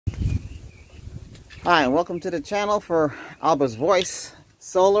Hi, and welcome to the channel for Albert's Voice,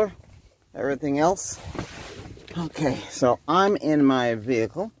 solar, everything else. Okay, so I'm in my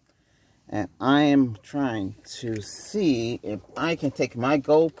vehicle and I am trying to see if I can take my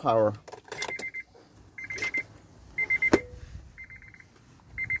GoPower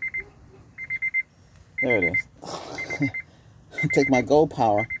there it is. Take my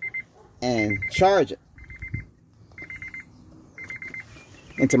GoPower and charge it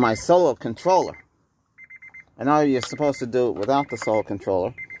into my solar controller. I know you're supposed to do it without the solar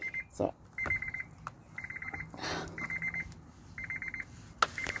controller, so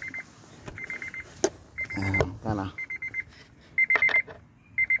I'm gonna,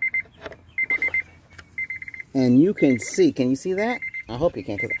 and you can see, can you see that? I hope you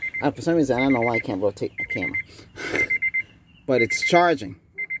can, because for some reason I don't know why I can't rotate my camera. But it's charging.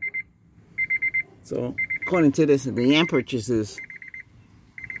 So according to this, the amperage is,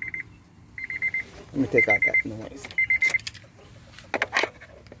 let me take out that noise,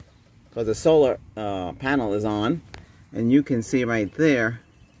 because the solar panel is on, and you can see right there.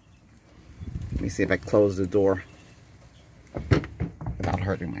 Let me see if I close the door without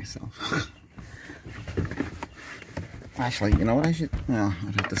hurting myself. Actually, you know what I should? Well,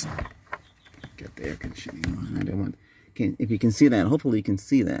 I'd have to get the air conditioning on. I don't want. If you can see that, hopefully you can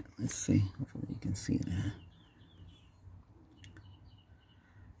see that. Let's see. Hopefully you can see that.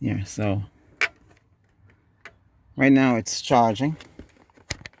 Yeah. So right now it's charging.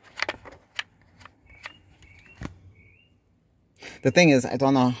 The thing is, I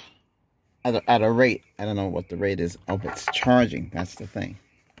don't know at a rate. I don't know what the rate is of its charging. That's the thing.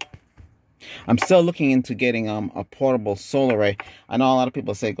 I'm still looking into getting a portable solar array. I know a lot of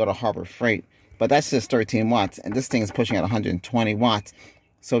people say go to Harbor Freight, but that's just 13 watts, and this thing is pushing at 120 watts.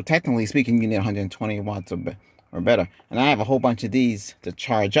 So technically speaking, you need 120 watts or better. And I have a whole bunch of these to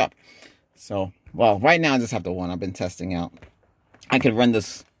charge up. So, well, right now I just have the one I've been testing out. I could run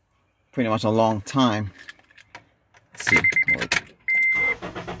this pretty much a long time. Let's see.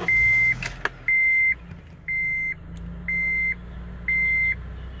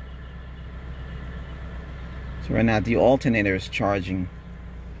 So right now the alternator is charging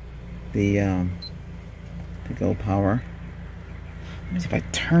the GoPower. Let me see if I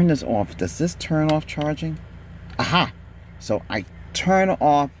turn this off. Does this turn off charging? Aha! So I turn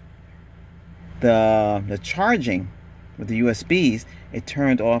off the charging with the USBs. It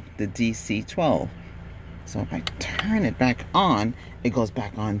turned off the DC12. So if I turn it back on, it goes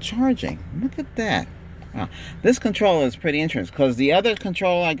back on charging. Look at that. Wow. This controller is pretty interesting, because the other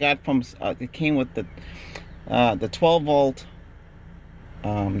controller I got from it came with the 12 volt.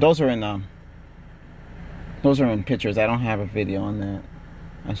 Those are in pictures. I don't have a video on that.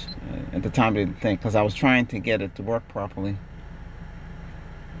 At the time I didn't think, because I was trying to get it to work properly.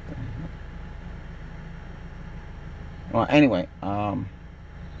 Well, anyway,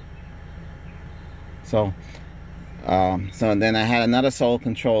 so then I had another solar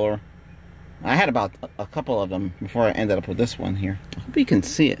controller. I had about a couple of them before I ended up with this one here. I hope you can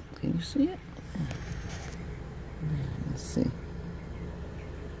see it. Can you see it? Let's see.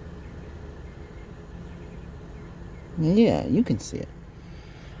 Yeah, you can see it.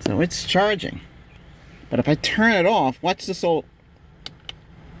 So it's charging. But if I turn it off, watch the solar.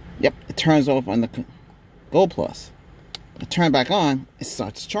 Yep, it turns off on the Go Plus. I turn it back on, it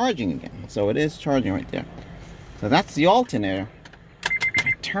starts charging again. So it is charging right there. So that's the alternator. If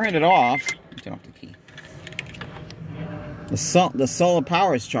I turn it off, turn off the key. The solar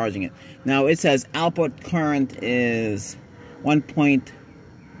power is charging it. Now it says output current is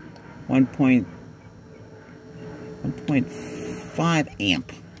 1.5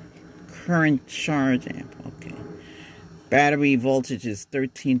 amp. Current charge amp. Okay. Battery voltage is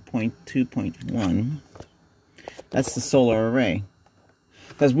 13.2.1. That's the solar array.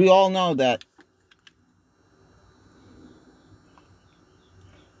 Because we all know that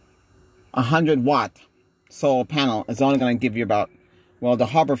 100 watt solar panel is only going to give you about, well, the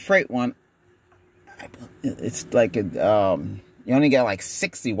Harbor Freight one, it's like you only get like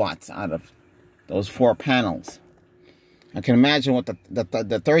 60 watts out of those 4 panels. I can imagine what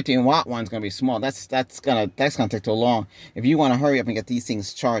the 13 watt one's gonna be small. That's gonna take too long. If you want to hurry up and get these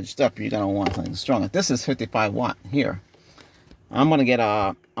things charged up, you're gonna want something stronger. This is 55 watt here. I'm looking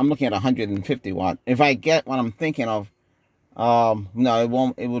at 150 watt. If I get what I'm thinking of, no, it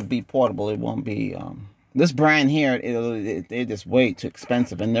won't. It would be portable. It won't be. This brand here, they're just way too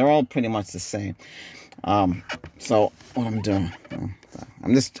expensive, and they're all pretty much the same. So what I'm doing,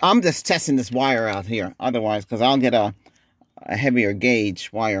 I'm just testing this wire out here. Otherwise, because I'll get a heavier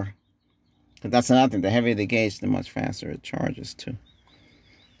gauge wire. But that's another thing. The heavier the gauge, the much faster it charges too.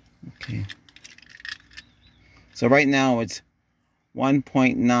 Okay. So right now it's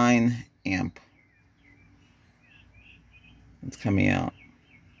 1.9 amp. It's coming out.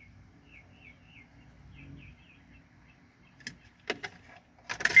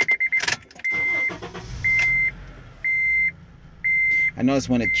 I notice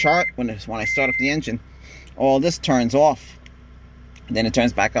when I start up the engine, all this turns off. Then it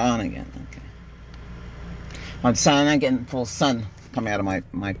turns back on again. Okay. I'm not getting full sun coming out of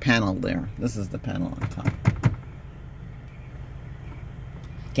my panel there. This is the panel on top.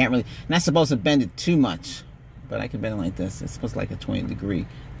 Can't really, not supposed to bend it too much, but I can bend it like this. It's supposed to like a 20 degree.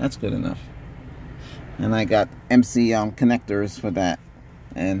 That's good enough. And I got MC connectors for that.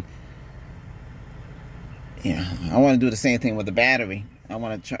 And yeah, I want to do the same thing with the battery. I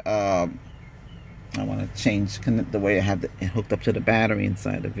want to change the way I have it hooked up to the battery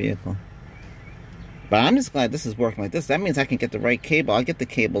inside the vehicle. But I'm just glad this is working like this. That means I can get the right cable. I'll get the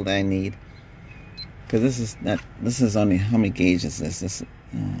cable that I need. Because this is only, how many gauges is this?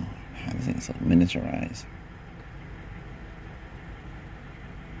 How does it so miniaturized?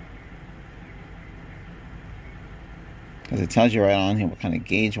 Because it tells you right on here what kind of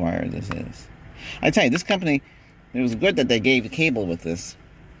gauge wire this is. I tell you, this company, it was good that they gave the cable with this.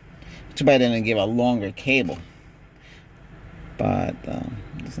 Too bad they didn't give a longer cable. But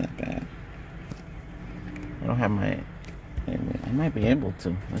it's not bad. I don't have my... I might be able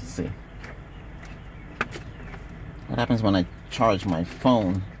to. Let's see. What happens when I charge my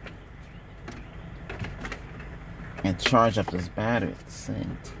phone and charge up this battery at the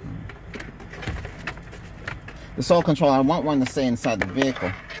same time? The soul control, I want one to stay inside the vehicle.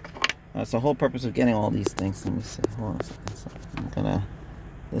 That's the whole purpose of getting all these things. Let me see. Hold on a second. So I'm gonna...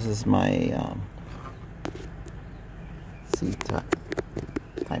 This is my C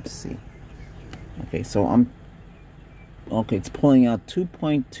type C. Okay, so okay, it's pulling out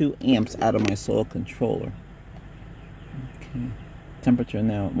 2.2 amps out of my soul controller. Okay, temperature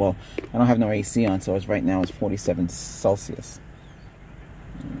now, well, I don't have no AC on, so right now it's 47 Celsius.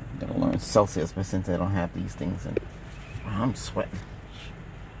 I'm gonna learn Celsius, but since I don't have these things, and I'm sweating.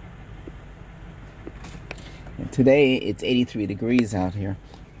 And today it's 83 degrees out here.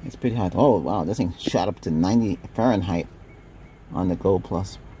 It's pretty hot. Oh wow, this thing shot up to 90 Fahrenheit on the GoPower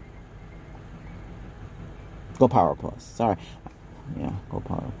Plus. Sorry. Yeah,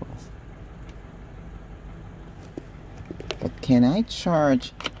 GoPower Plus. But can I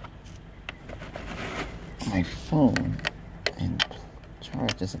charge my phone and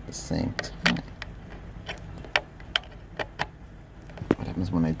charge this at the same time? What happens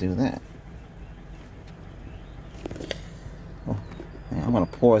when I do that? Oh, I'm gonna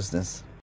pause this.